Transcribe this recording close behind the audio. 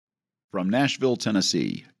From Nashville,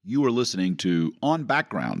 Tennessee, you are listening to On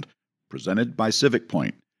Background, presented by Civic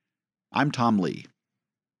Point. I'm Tom Lee.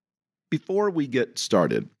 Before we get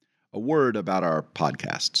started, a word about our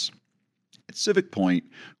podcasts. At Civic Point,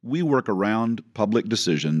 we work around public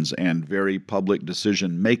decisions and very public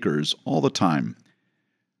decision makers all the time.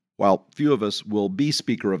 While few of us will be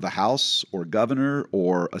Speaker of the House or Governor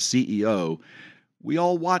or a CEO, we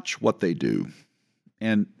all watch what they do.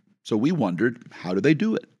 And so we wondered, how do they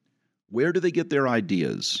do it? Where do they get their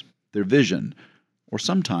ideas, their vision, or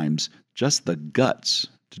sometimes just the guts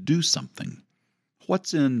to do something?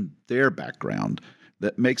 What's in their background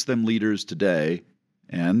that makes them leaders today,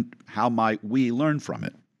 and how might we learn from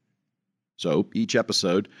it? So each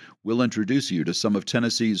episode, we'll introduce you to some of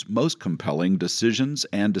Tennessee's most compelling decisions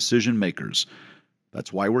and decision makers.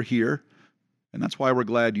 That's why we're here, and that's why we're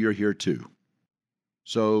glad you're here too.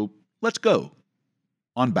 So let's go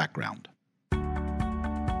on Background.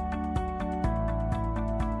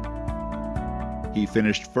 He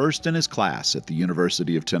finished first in his class at the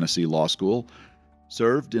University of Tennessee Law School,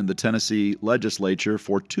 served in the Tennessee legislature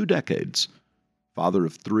for 2 decades, father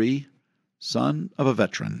of 3, son of a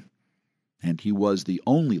veteran. And he was the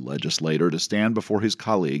only legislator to stand before his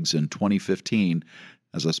colleagues in 2015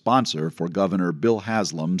 as a sponsor for Governor Bill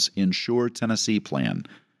Haslam's Insure Tennessee plan.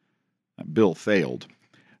 Bill failed,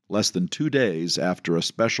 less than 2 days after a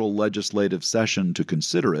special legislative session to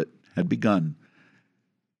consider it had begun.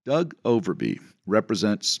 Doug Overby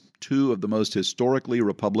represents 2 of the most historically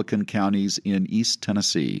Republican counties in East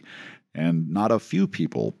Tennessee, and not a few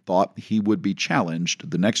people thought he would be challenged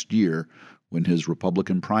the next year when his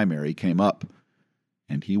Republican primary came up.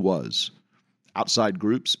 And he was. Outside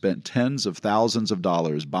groups spent tens of thousands of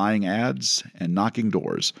dollars buying ads and knocking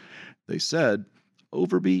doors. They said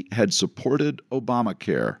Overby had supported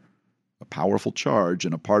Obamacare, a powerful charge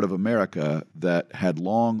in a part of America that had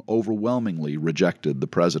long overwhelmingly rejected the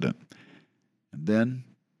president. And then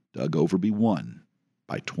Doug Overby won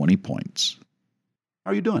by 20 points.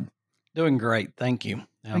 How are you doing? Doing great, thank you.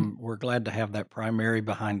 We're glad to have that primary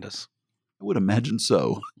behind us. I would imagine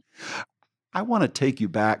so. I want to take you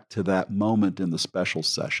back to that moment in the special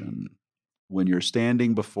session when you're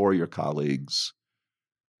standing before your colleagues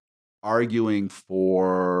arguing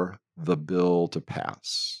for the bill to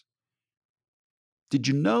pass. Did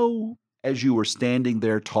you know, as you were standing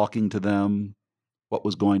there talking to them, what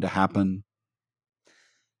was going to happen?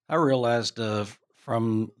 I realized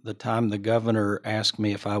from the time the governor asked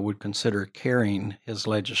me if I would consider carrying his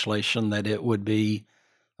legislation that it would be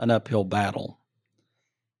an uphill battle.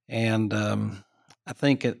 And I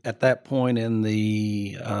think at that point in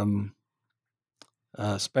the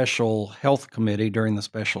special health committee during the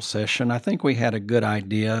special session, I think we had a good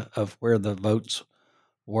idea of where the votes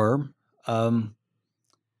were.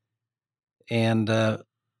 And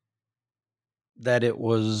that it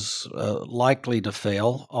was likely to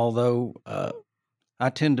fail, although I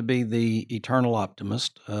tend to be the eternal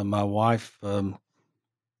optimist. My wife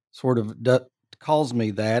sort of calls me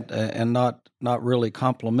that, and not really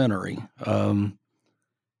complimentary,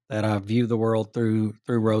 that I view the world through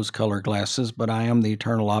rose-colored glasses, but I am the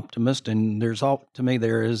eternal optimist, and to me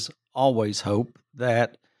there is always hope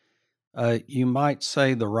that you might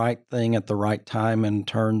say the right thing at the right time and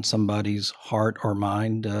turn somebody's heart or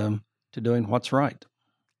mind to doing what's right.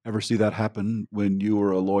 Ever see that happen when you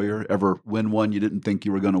were a lawyer? Ever win one you didn't think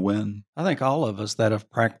you were going to win? I think all of us that have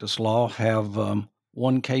practiced law have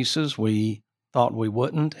won cases we thought we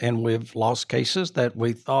wouldn't, and we've lost cases that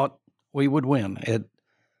we thought we would win.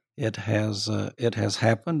 It has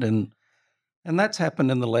happened, and that's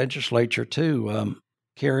happened in the legislature too.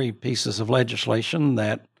 Carry pieces of legislation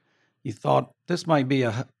that you thought this might be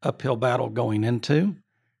a uphill battle going into,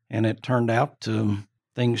 and it turned out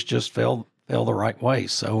things just fell the right way.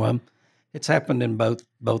 So it's happened in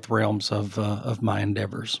both realms of my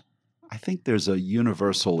endeavors. I think there's a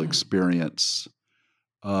universal experience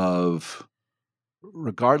of,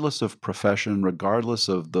 regardless of profession, regardless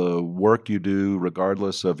of the work you do,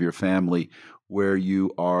 regardless of your family, where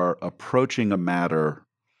you are approaching a matter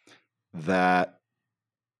that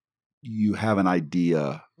you have an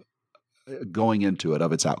idea going into it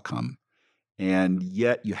of its outcome, and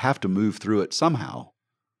yet you have to move through it somehow.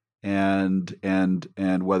 And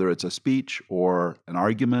whether it's a speech or an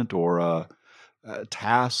argument or a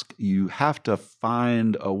task, you have to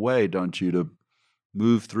find a way, don't you, to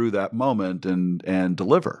move through that moment and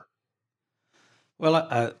deliver.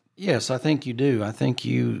 Well, yes, I think you do. I think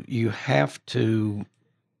you have to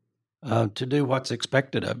do what's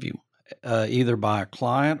expected of you, either by a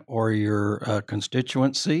client or your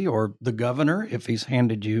constituency or the governor, if he's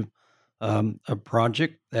handed you a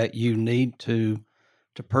project that you need to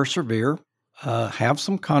to persevere, have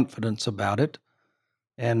some confidence about it,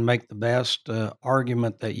 and make the best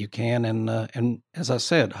argument that you can. And as I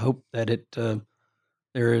said, hope that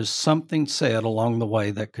there is something said along the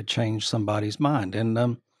way that could change somebody's mind.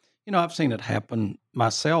 And I've seen it happen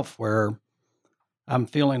myself where I'm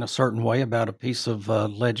feeling a certain way about a piece of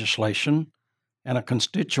legislation, and a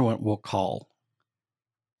constituent will call.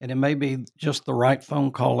 And it may be just the right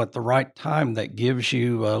phone call at the right time that gives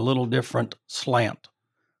you a little different slant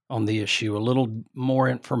on the issue, a little more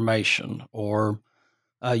information, or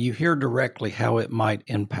you hear directly how it might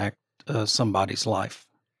impact somebody's life.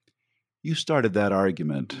 You started that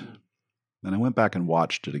argument, and I went back and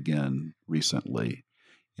watched it again recently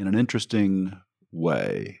in an interesting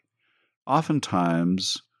way.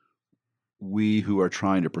 Oftentimes, we who are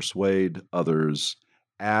trying to persuade others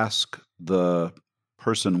ask the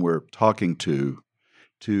person we're talking to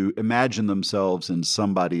imagine themselves in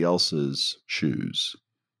somebody else's shoes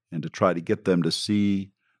and to try to get them to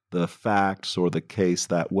see the facts or the case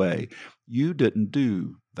that way. You didn't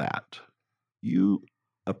do that. You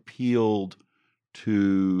appealed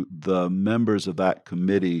to the members of that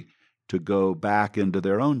committee to go back into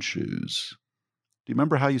their own shoes. Do you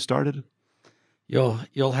remember how you started?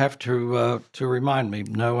 You'll have to remind me.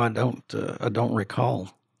 No, I don't. I don't recall.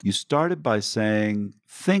 You started by saying,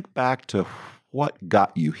 think back to what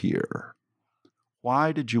got you here.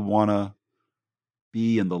 Why did you want to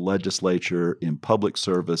be in the legislature in public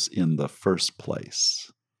service in the first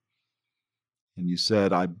place? And you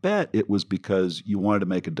said, I bet it was because you wanted to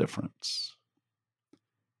make a difference.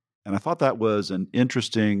 And I thought that was an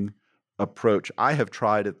interesting approach. I have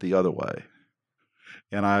tried it the other way.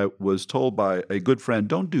 And I was told by a good friend,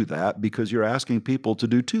 don't do that because you're asking people to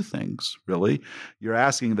do two things, really. You're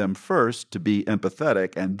asking them first to be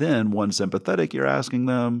empathetic, and then once empathetic, you're asking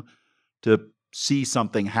them to see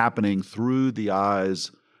something happening through the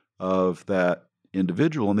eyes of that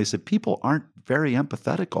individual. And they said, people aren't very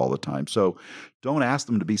empathetic all the time. So don't ask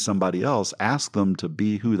them to be somebody else. Ask them to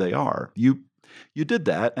be who they are. You did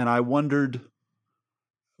that, and I wondered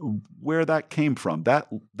where that came from.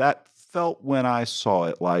 That felt when I saw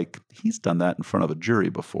it like he's done that in front of a jury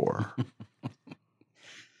before.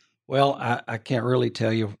 Well, I can't really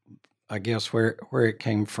tell you, I guess, where it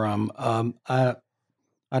came from. I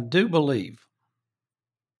do believe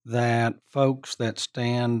that folks that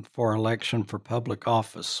stand for election for public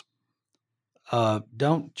office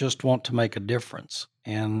don't just want to make a difference.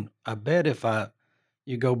 And I bet if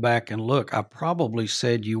you go back and look, I probably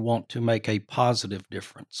said you want to make a positive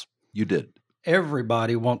difference. You did.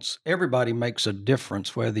 Everybody makes a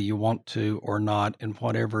difference, whether you want to or not, in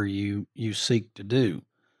whatever you seek to do.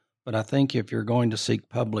 But I think if you're going to seek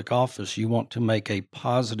public office, you want to make a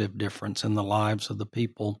positive difference in the lives of the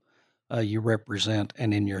people you represent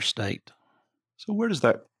and in your state. So where does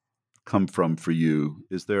that come from for you?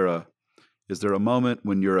 Is there a moment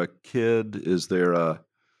when you're a kid? Is there a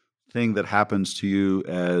thing that happens to you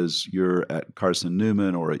as you're at Carson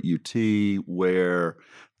Newman or at UT where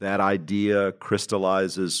that idea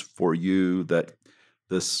crystallizes for you, that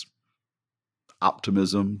this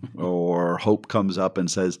optimism or hope comes up and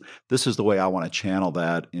says, this is the way I want to channel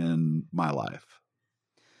that in my life?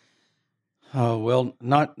 Well,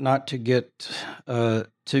 not to get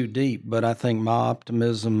too deep, but I think my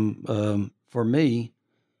optimism for me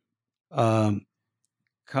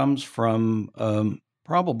comes from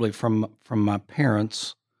probably from my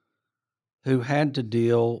parents, who had to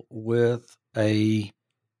deal with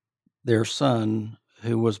their son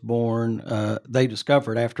who was born. They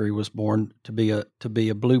discovered after he was born to be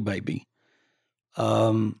a blue baby.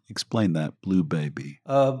 Explain that, blue baby.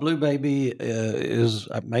 Blue baby is,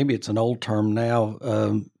 maybe it's an old term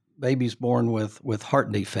now. Babies born with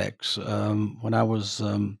heart defects. When I was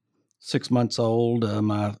 6 months old,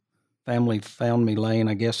 my family found me laying,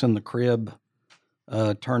 I guess, in the crib,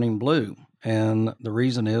 turning blue. And the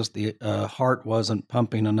reason is the heart wasn't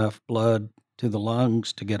pumping enough blood to the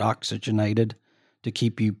lungs to get oxygenated to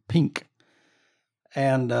keep you pink.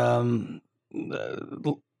 And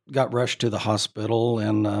got rushed to the hospital.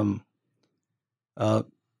 And to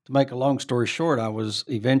make a long story short, I was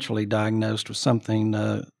eventually diagnosed with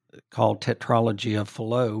something called tetralogy of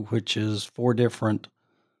Fallot, which is 4 different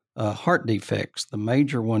heart defects, the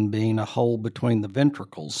major one being a hole between the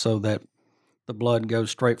ventricles, so that the blood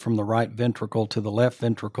goes straight from the right ventricle to the left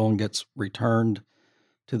ventricle and gets returned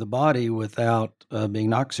to the body without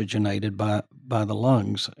being oxygenated by the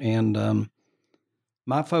lungs. And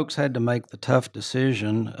my folks had to make the tough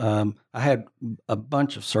decision. I had a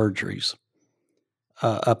bunch of surgeries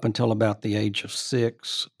up until about the age of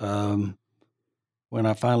 6, when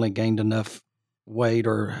I finally gained enough weight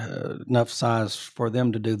or enough size for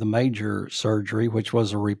them to do the major surgery, which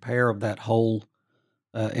was a repair of that hole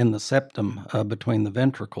in the septum between the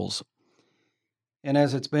ventricles. And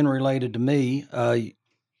as it's been related to me,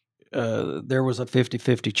 there was a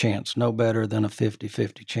 50-50 chance, no better than a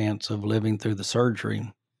 50-50 chance of living through the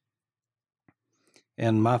surgery.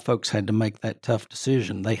 And my folks had to make that tough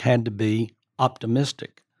decision. They had to be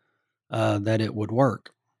optimistic that it would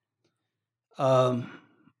work.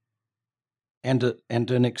 And to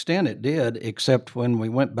an extent it did, except when we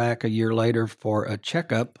went back a year later for a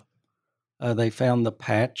checkup, they found the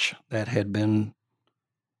patch that had been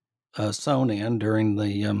sewn in during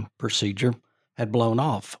the procedure had blown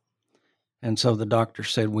off. And so the doctor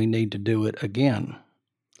said, we need to do it again.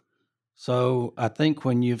 So I think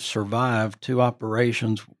when you've survived 2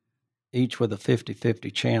 operations, each with a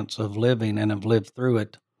 50-50 chance of living and have lived through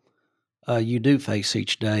it, you do face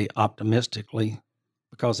each day optimistically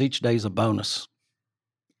because each day is a bonus.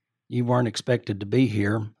 You weren't expected to be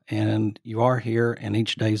here, and you are here, and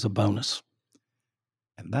each day is a bonus.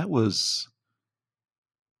 And that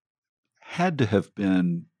had to have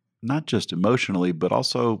been not just emotionally, but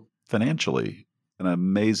also financially an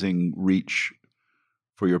amazing reach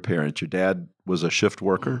for your parents. Your dad was a shift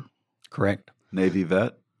worker? Correct. Navy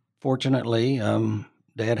vet? Fortunately,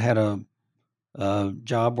 Dad had a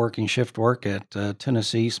job working shift work at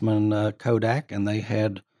Tennessee Eastman Kodak, and they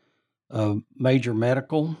had major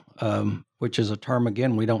medical, which is a term,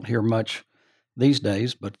 again, we don't hear much these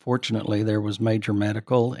days, but fortunately there was major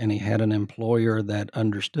medical, and he had an employer that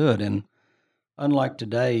understood. And unlike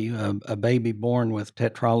today, a baby born with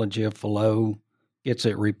tetralogy of Fallot gets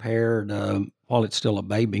it repaired while it's still a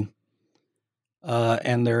baby,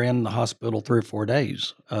 and they're in the hospital 3 or 4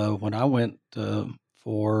 days. When I went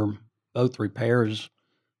for both repairs,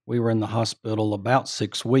 we were in the hospital about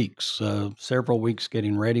 6 weeks, several weeks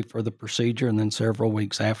getting ready for the procedure, and then several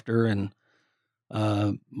weeks after. And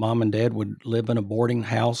Mom and Dad would live in a boarding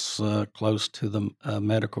house close to the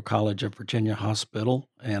Medical College of Virginia Hospital,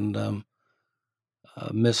 and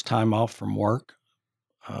miss time off from work.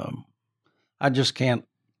 I just can't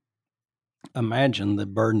imagine the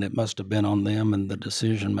burden it must have been on them and the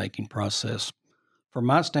decision-making process. From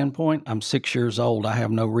my standpoint, I'm 6 years old. I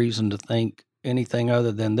have no reason to think anything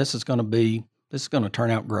other than this is going to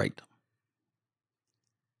turn out great.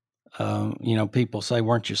 People say,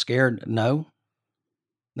 weren't you scared? No,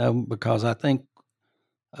 because I think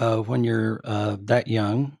when you're that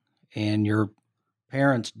young and your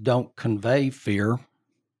parents don't convey fear,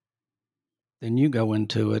 then you go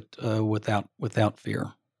into it without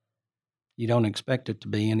fear. You don't expect it to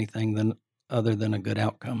be anything other than a good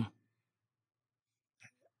outcome.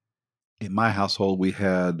 In my household, we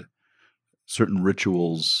had certain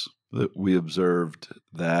rituals that we observed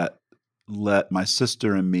that let my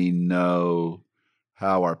sister and me know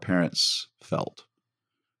how our parents felt.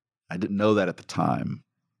 I didn't know that at the time.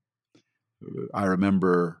 I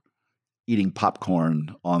remember eating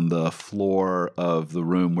popcorn on the floor of the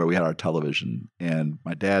room where we had our television, and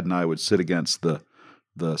my dad and I would sit against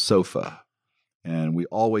the sofa, and we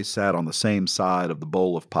always sat on the same side of the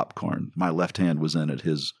bowl of popcorn. My left hand was in it,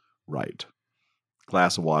 his right.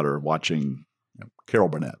 Glass of water, watching Carol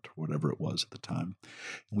Burnett, whatever it was at the time.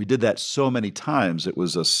 And we did that so many times, it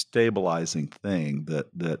was a stabilizing thing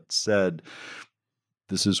that said,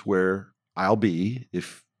 this is where I'll be.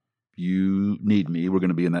 If you need me, we're going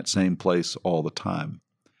to be in that same place all the time.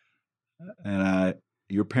 And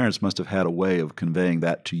your parents must have had a way of conveying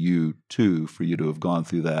that to you, too, for you to have gone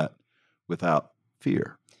through that without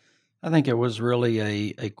fear. I think it was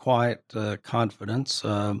really a quiet confidence.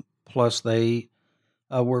 Plus, they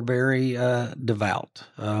were very devout.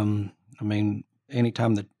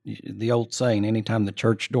 Anytime the old saying, anytime the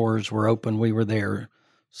church doors were open, we were there.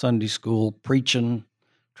 Sunday school, preaching,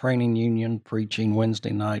 training union, preaching,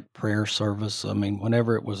 Wednesday night prayer service.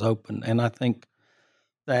 Whenever it was open. And I think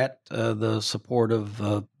that the support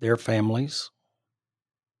of their families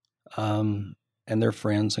and their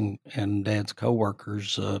friends and Dad's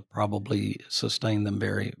coworkers probably sustained them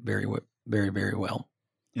very, very, very, very well.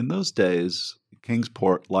 In those days,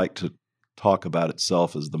 Kingsport liked to talk about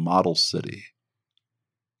itself as the model city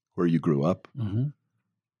where you grew up. Mm-hmm.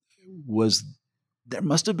 There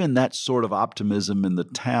must have been that sort of optimism in the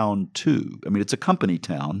town, too. It's a company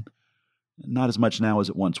town, not as much now as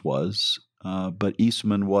it once was, but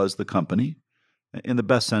Eastman was the company, in the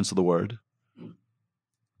best sense of the word.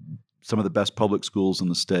 Some of the best public schools in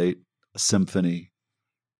the state, a symphony,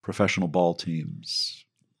 professional ball teams.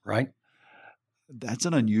 Right. That's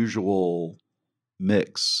an unusual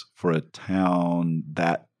mix for a town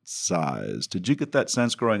that size. Did you get that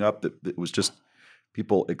sense growing up that it was just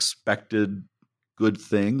people expected good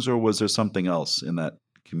things, or was there something else in that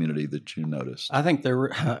community that you noticed? I think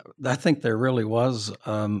there really was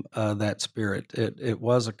that spirit. It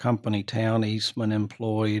was a company town. Eastman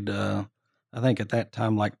employed, I think at that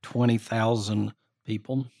time, like 20,000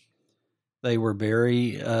 people. They were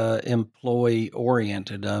very employee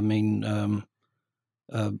oriented. I mean,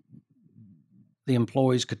 uh, the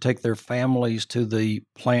employees could take their families to the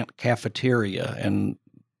plant cafeteria, and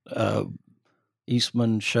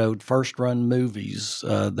Eastman showed first-run movies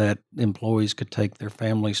that employees could take their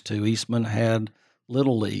families to. Eastman had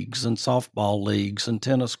little leagues and softball leagues and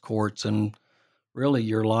tennis courts, and really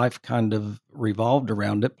your life kind of revolved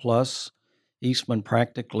around it. Plus, Eastman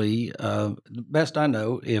practically, best I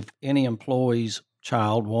know, if any employee's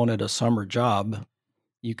child wanted a summer job,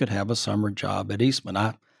 you could have a summer job at Eastman.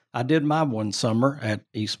 I did my one summer at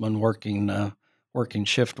Eastman working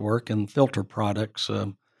shift work in filter products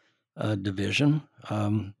division,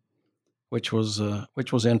 which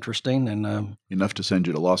was interesting and Enough to send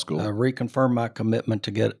you to law school. Reconfirmed my commitment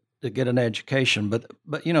to get an education. But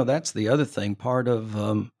that's the other thing. Part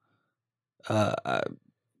of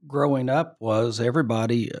growing up was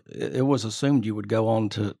it was assumed you would go on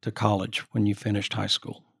to college when you finished high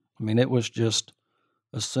school. I mean, it was just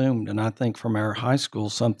assumed. And I think from our high school,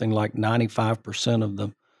 something like 95% of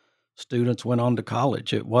the students went on to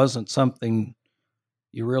college. It wasn't something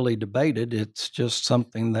you really debated. It's just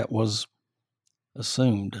something that was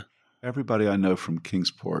assumed. Everybody I know from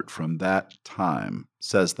Kingsport from that time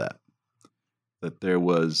says that there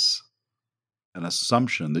was an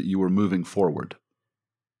assumption that you were moving forward,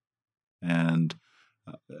 and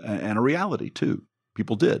a reality too.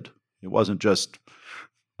 People did. It wasn't just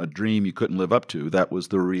a dream you couldn't live up to. That was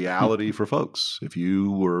the reality for folks. If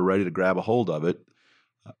you were ready to grab a hold of it,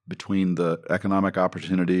 between the economic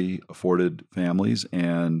opportunity afforded families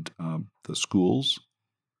and the schools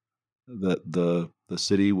that the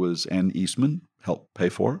city was and Eastman helped pay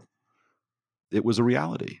for, it was a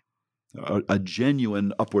reality, a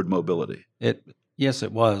genuine upward mobility. Yes,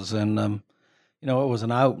 it was, and it was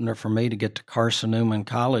an eye opener for me to get to Carson Newman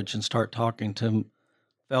College and start talking to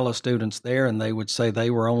fellow students there, and they would say they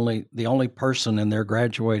were the only person in their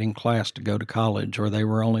graduating class to go to college, or they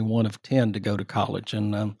were only one of 10 to go to college,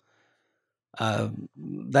 and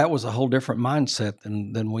that was a whole different mindset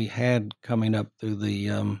than we had coming up through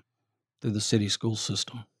the city school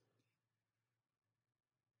system.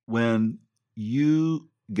 When you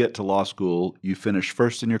get to law school, you finish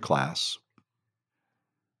first in your class,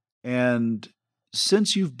 and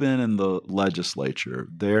since you've been in the legislature,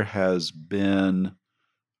 there has been,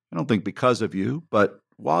 I don't think because of you, but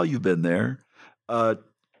while you've been there, a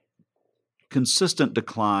consistent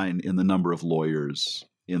decline in the number of lawyers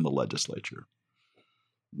in the legislature.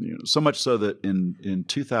 So much so that in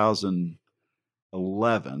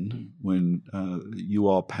 2011, when you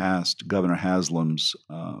all passed Governor Haslam's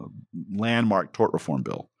landmark tort reform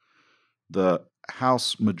bill, the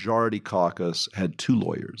House Majority Caucus had 2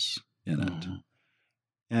 lawyers in it. Mm-hmm.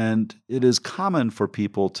 And it is common for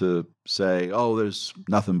people to say, oh, there's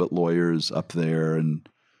nothing but lawyers up there, and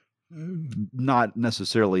not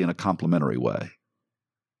necessarily in a complimentary way.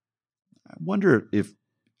 I wonder if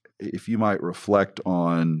you might reflect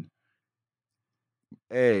on,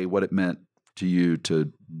 A, what it meant to you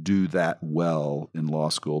to do that well in law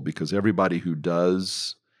school, because everybody who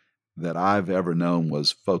does that I've ever known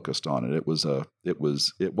was focused on it. It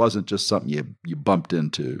wasn't just something you bumped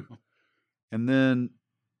into. And then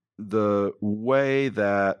the way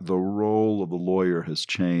that the role of the lawyer has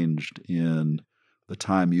changed in the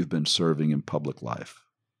time you've been serving in public life.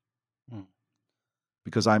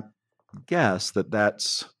 Because I guess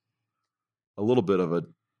that's a little bit of a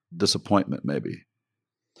disappointment, maybe.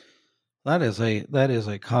 That is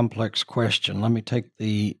a complex question. Let me take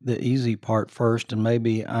the easy part first, and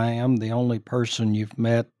maybe I am the only person you've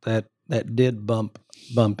met that did bump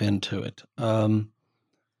into it.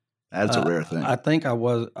 That's a rare thing. I think I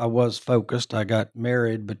was focused. I got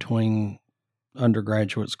married between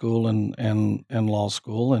undergraduate school and law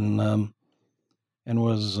school, and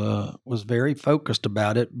was very focused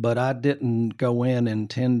about it. But I didn't go in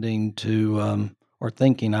intending to or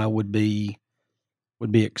thinking I would be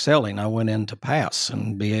excelling. I went in to pass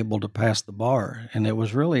and be able to pass the bar, and it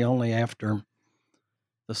was really only after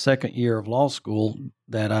the second year of law school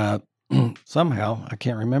that I somehow, I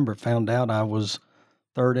can't remember, found out I was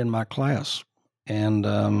third in my class. And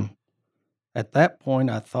at that point,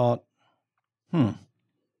 I thought,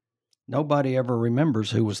 nobody ever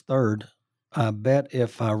remembers who was third. I bet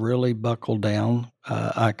if I really buckle down,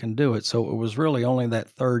 I can do it. So it was really only that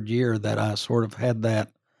third year that I sort of had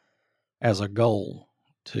that as a goal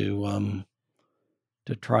to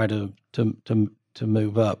try to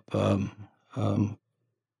move up.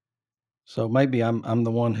 So maybe I'm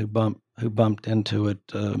the one who bumped into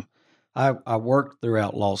it. I worked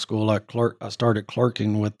throughout law school. I started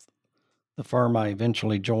clerking with the firm I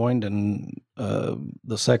eventually joined in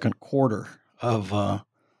the second quarter of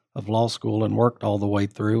law school, and worked all the way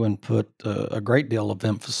through, and put a great deal of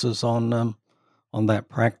emphasis on that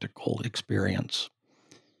practical experience.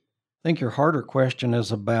 I think your harder question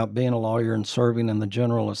is about being a lawyer and serving in the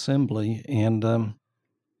General Assembly, and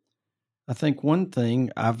I think one thing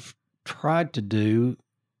I've tried to do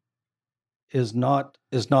is not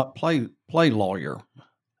play lawyer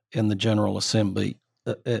in the General Assembly,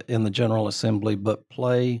 but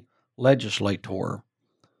play legislator.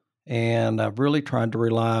 And I've really tried to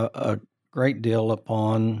rely a great deal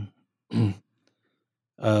upon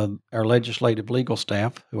our legislative legal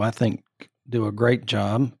staff, who I think do a great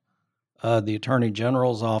job, the Attorney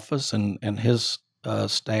General's office and his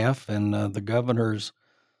staff, and the governor's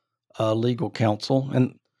legal counsel.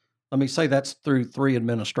 And let me say that's through three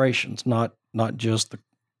administrations, not just the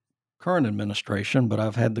current administration, but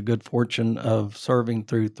I've had the good fortune of serving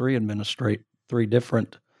through three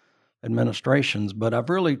different administrations. But I've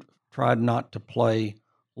really tried not to play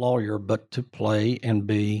lawyer, but to play and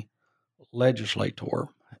be legislator.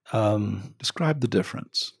 Describe the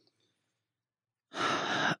difference.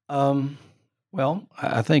 Well,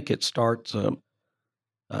 I think it starts.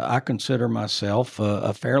 I consider myself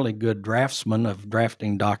a fairly good draftsman of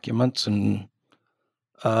drafting documents, and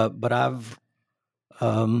but I've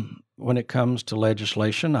when it comes to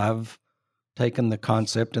legislation, I've taken the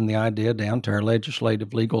concept and the idea down to our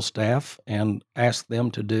legislative legal staff and asked them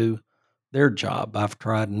to do their job. I've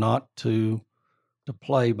tried not to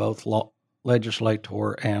play both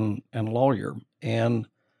legislator and lawyer, and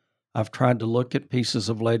I've tried to look at pieces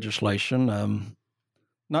of legislation,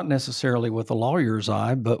 not necessarily with a lawyer's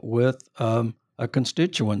eye, but with a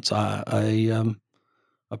constituent's eye,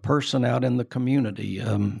 a person out in the community.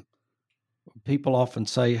 People often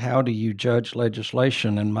say, how do you judge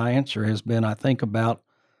legislation? And my answer has been, I think about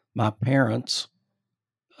my parents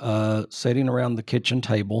sitting around the kitchen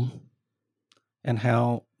table and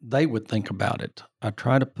how they would think about it. I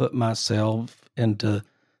try to put myself into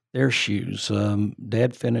their shoes.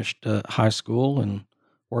 Dad finished high school and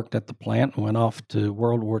worked at the plant and went off to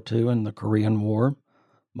World War II and the Korean War.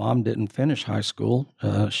 Mom didn't finish high school.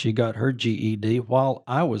 She got her GED while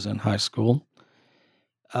I was in high school.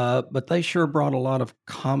 But they sure brought a lot of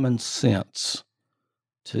common sense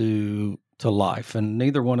to life, and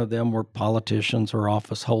neither one of them were politicians or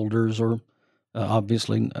office holders, or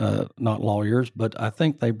obviously not lawyers. But I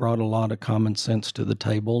think they brought a lot of common sense to the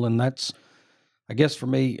table, and that's, I guess, for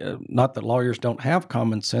me, not that lawyers don't have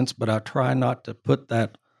common sense, but I try not to put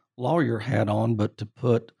that lawyer hat on, but to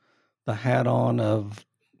put the hat on of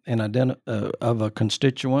of a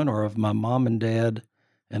constituent or of my mom and dad,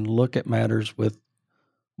 and look at matters with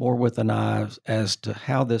an eye as to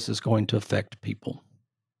how this is going to affect people.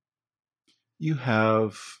 You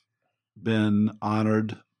have been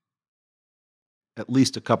honored at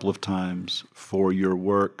least a couple of times for your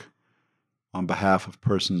work on behalf of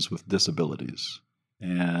persons with disabilities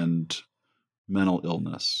and mental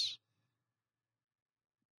illness.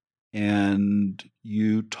 And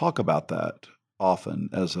you talk about that often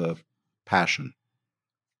as a passion.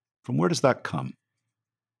 From where does that come?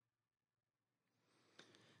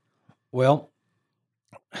 Well,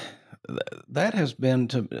 that has been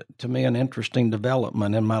to me an interesting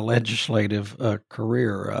development in my legislative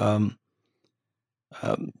career.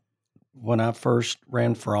 When I first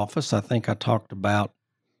ran for office, I think I talked about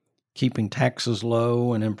keeping taxes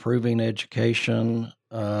low and improving education,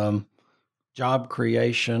 job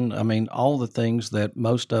creation. I mean, all the things that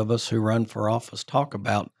most of us who run for office talk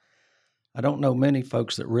about. I don't know many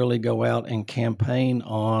folks that really go out and campaign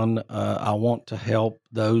on, I want to help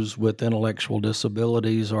those with intellectual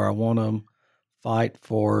disabilities, or I want to fight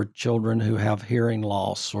for children who have hearing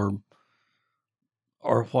loss, or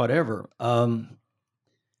whatever.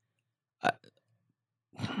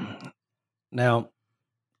 Now,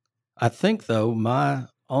 I think, though, my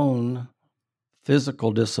own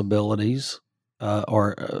physical disabilities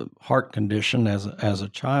or heart condition as a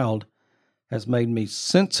child has made me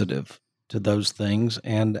sensitive to those things.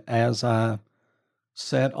 And as I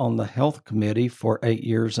sat on the health committee for 8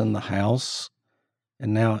 years in the House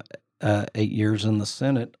and now 8 years in the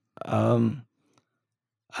Senate, I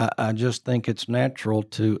just think it's natural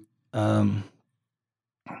to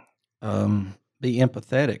be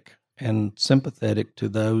empathetic and sympathetic to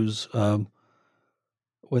those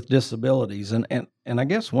with disabilities. And I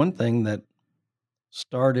guess one thing that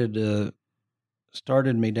started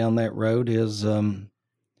me down that road is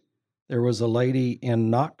there was a lady in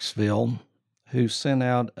Knoxville who sent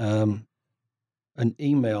out an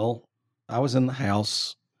email. I was in the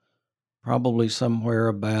house probably somewhere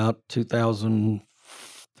about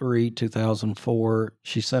 2003, 2004.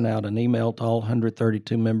 She sent out an email to all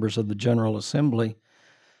 132 members of the General Assembly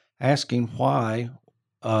asking why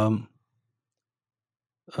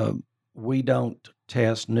we don't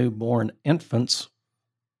test newborn infants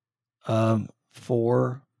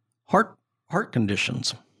for heart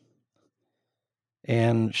conditions.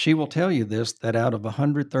 And she will tell you this, that out of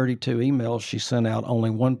 132 emails she sent out,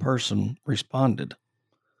 only one person responded.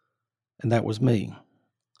 And that was me,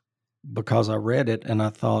 because I read it and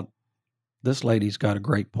I thought, this lady's got a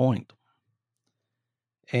great point.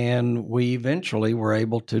 And we eventually were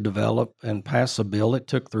able to develop and pass a bill. It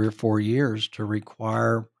took 3 or 4 years to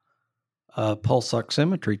require pulse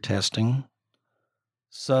oximetry testing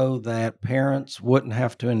so that parents wouldn't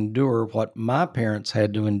have to endure what my parents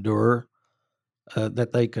had to endure,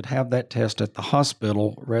 that they could have that test at the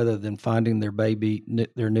hospital rather than finding their baby,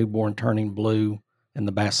 their newborn, turning blue in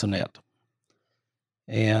the bassinet.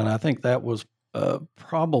 And I think that was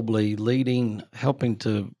probably helping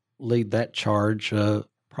to lead that charge,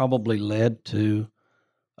 probably led to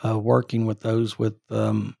working with those with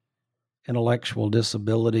intellectual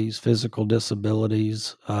disabilities, physical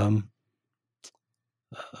disabilities,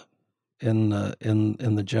 in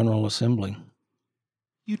the General Assembly.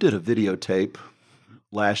 You did a videotape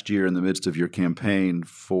last year in the midst of your campaign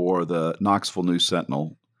for the Knoxville News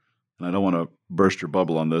Sentinel. And I don't want to burst your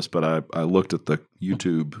bubble on this, but I looked at the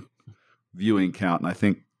YouTube viewing count, and I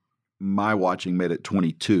think my watching made it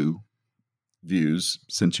 22 views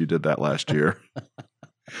since you did that last year. I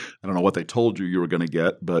don't know what they told you were going to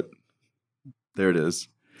get, but there it is.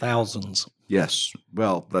 Thousands. Yes.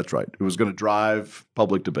 Well, that's right. It was going to drive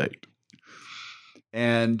public debate.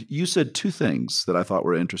 And you said two things that I thought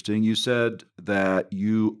were interesting. You said that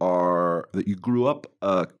you grew up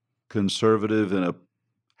a conservative in a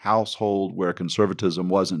household where conservatism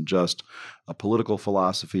wasn't just a political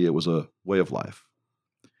philosophy, it was a way of life.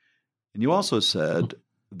 And you also said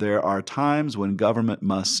there are times when government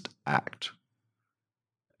must act.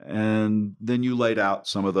 And then you laid out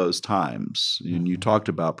some of those times, and you talked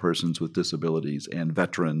about persons with disabilities and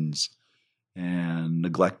veterans and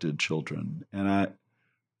neglected children. And I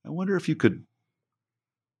wonder if you could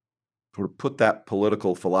sort of put that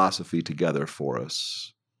political philosophy together for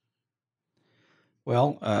us.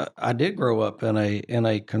 Well, I did grow up in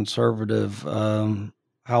a conservative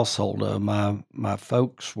household. My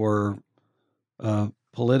folks were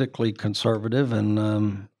politically conservative,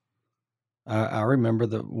 and I remember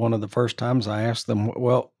that one of the first times I asked them,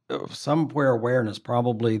 well, somewhere awareness,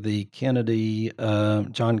 probably the Kennedy,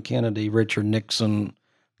 John Kennedy, Richard Nixon,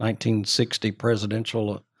 1960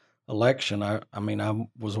 presidential election. I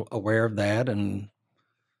was aware of that and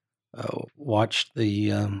watched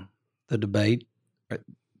the debate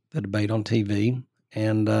on TV,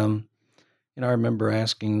 and I remember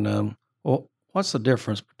asking, well, what's the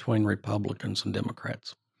difference between Republicans and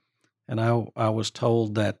Democrats? And I was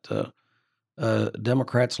told that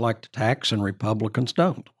Democrats like to tax and Republicans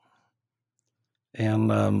don't. And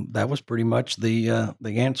that was pretty much the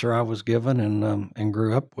answer I was given and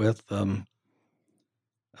grew up with.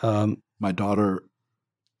 My daughter,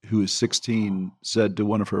 who is 16, said to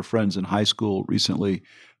one of her friends in high school recently,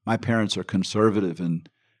 "My parents are conservative." And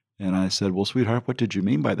I said, "Well, sweetheart, what did you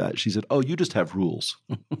mean by that?" She said, "Oh, you just have rules."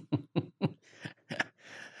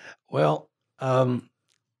 Well,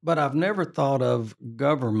 but I've never thought of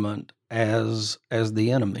government as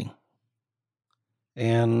the enemy.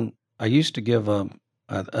 And I used to give a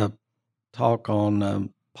talk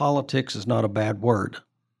on politics is not a bad word.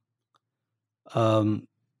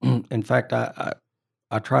 In fact,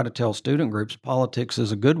 I try to tell student groups politics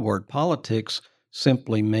is a good word. Politics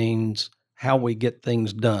simply means how we get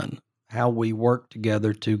things done, how we work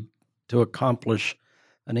together to accomplish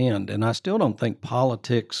an end. And I still don't think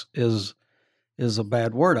politics is a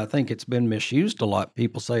bad word. I think it's been misused a lot.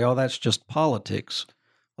 People say, "Oh, that's just politics."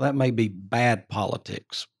 Well, that may be bad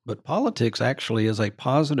politics, but politics actually is a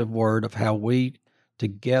positive word of how we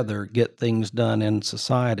together get things done in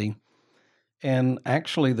society. And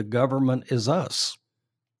actually, the government is us.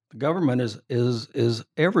 The government is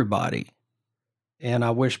everybody. And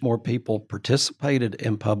I wish more people participated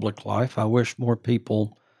in public life. I wish more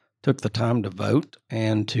people took the time to vote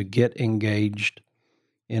and to get engaged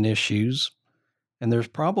in issues. And there's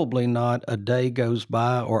probably not a day goes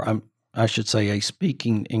by, or I should say a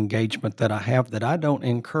speaking engagement that I have that I don't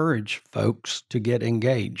encourage folks to get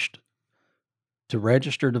engaged, to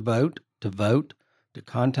register to vote, to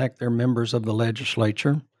contact their members of the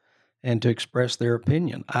legislature, and to express their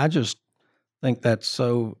opinion. I just think that's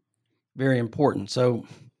so very important. So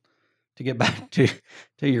to get back to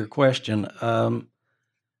your question, I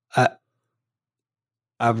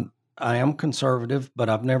am conservative, but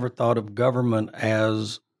I've never thought of government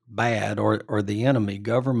as bad or the enemy.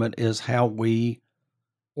 Government is how we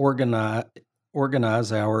organize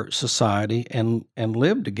our society and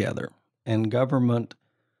live together. And government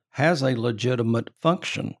has a legitimate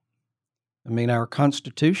function. I mean, our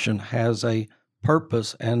Constitution has a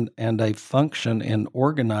purpose and a function in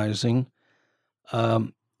organizing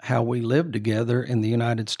how we live together in the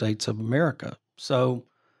United States of America. So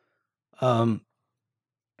um,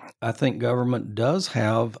 I think government does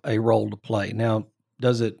have a role to play. Now,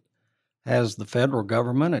 has the federal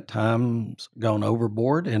government at times gone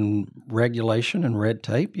overboard in regulation and red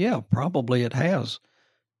tape? Yeah, probably it has.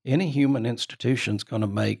 Any human institution's going to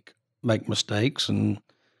make mistakes. And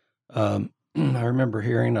I remember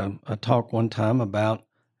hearing a talk one time about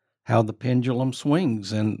how the pendulum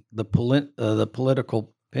swings, and the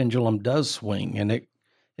political pendulum does swing, and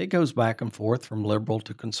it goes back and forth from liberal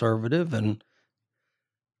to conservative, and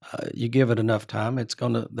you give it enough time,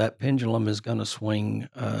 that pendulum is gonna swing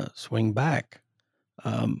back.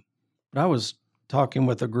 But I was talking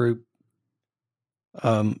with a group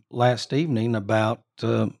last evening about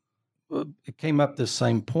it came up this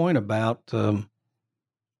same point about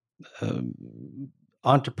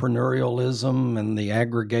entrepreneurialism and the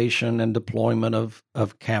aggregation and deployment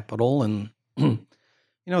of capital. And,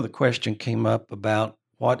 the question came up about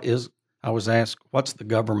I was asked, what's the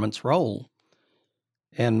government's role?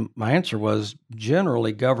 And my answer was,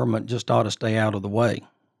 generally, government just ought to stay out of the way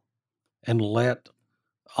and let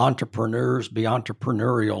entrepreneurs be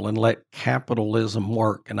entrepreneurial and let capitalism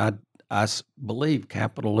work. And I believe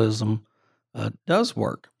capitalism does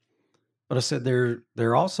work. But I said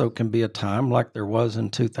there also can be a time, like there was in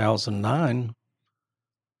 2009,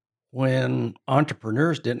 when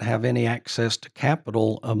entrepreneurs didn't have any access to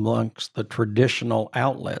capital amongst the traditional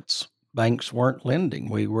outlets. Banks weren't lending.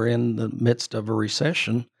 We were in the midst of a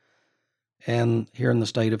recession. And here in the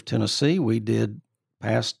state of Tennessee, we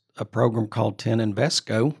passed a program called 10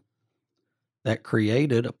 Invesco that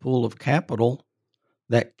created a pool of capital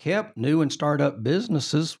that kept new and startup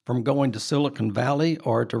businesses from going to Silicon Valley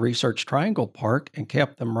or to Research Triangle Park and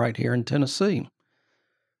kept them right here in Tennessee.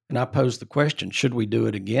 And I posed the question, should we do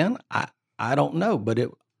it again? I don't know, but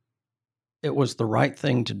it was the right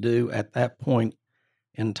thing to do at that point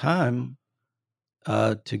in time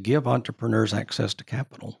to give entrepreneurs access to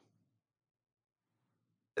capital.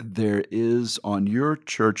 There is on your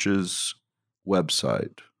church's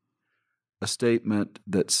website a statement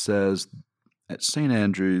that says, at St.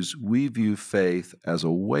 Andrews, we view faith as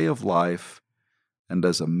a way of life and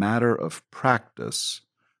as a matter of practice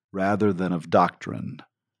rather than of doctrine.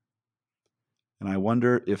 And I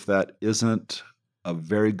wonder if that isn't a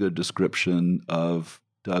very good description of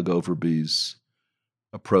Doug Overby's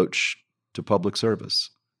approach to public service.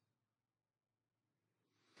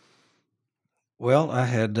 Well, I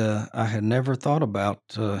had never thought about.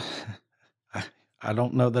 I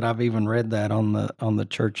don't know that I've even read that on the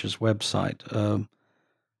church's website,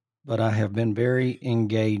 but I have been very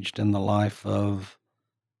engaged in the life of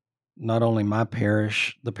not only my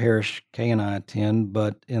parish, the parish Kay and I attend,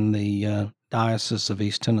 but in the Diocese of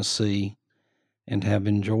East Tennessee, and have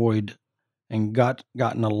enjoyed and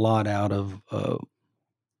gotten a lot out of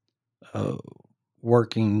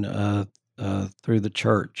working through the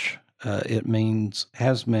church. It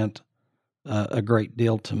has meant a great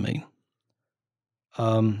deal to me.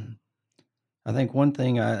 I think one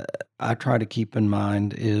thing I try to keep in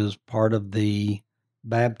mind is part of the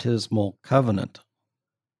baptismal covenant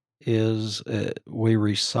is we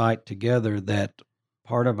recite together that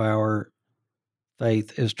part of our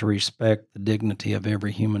faith is to respect the dignity of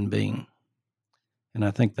every human being. And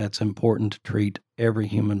I think that's important to treat every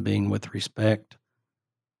human being with respect,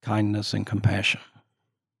 kindness, and compassion.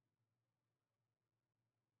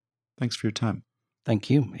 Thanks for your time. Thank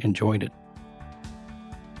you. Enjoyed it.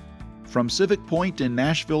 From Civic Point in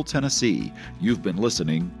Nashville, Tennessee, you've been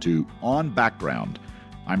listening to On Background.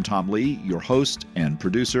 I'm Tom Lee, your host and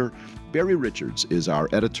producer. Barry Richards is our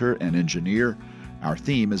editor and engineer. Our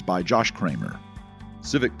theme is by Josh Kramer.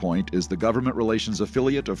 Civic Point is the government relations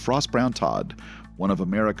affiliate of Frost Brown Todd, one of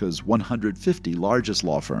America's 150 largest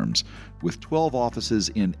law firms, with 12 offices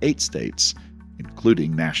in 8 states,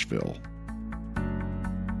 including Nashville.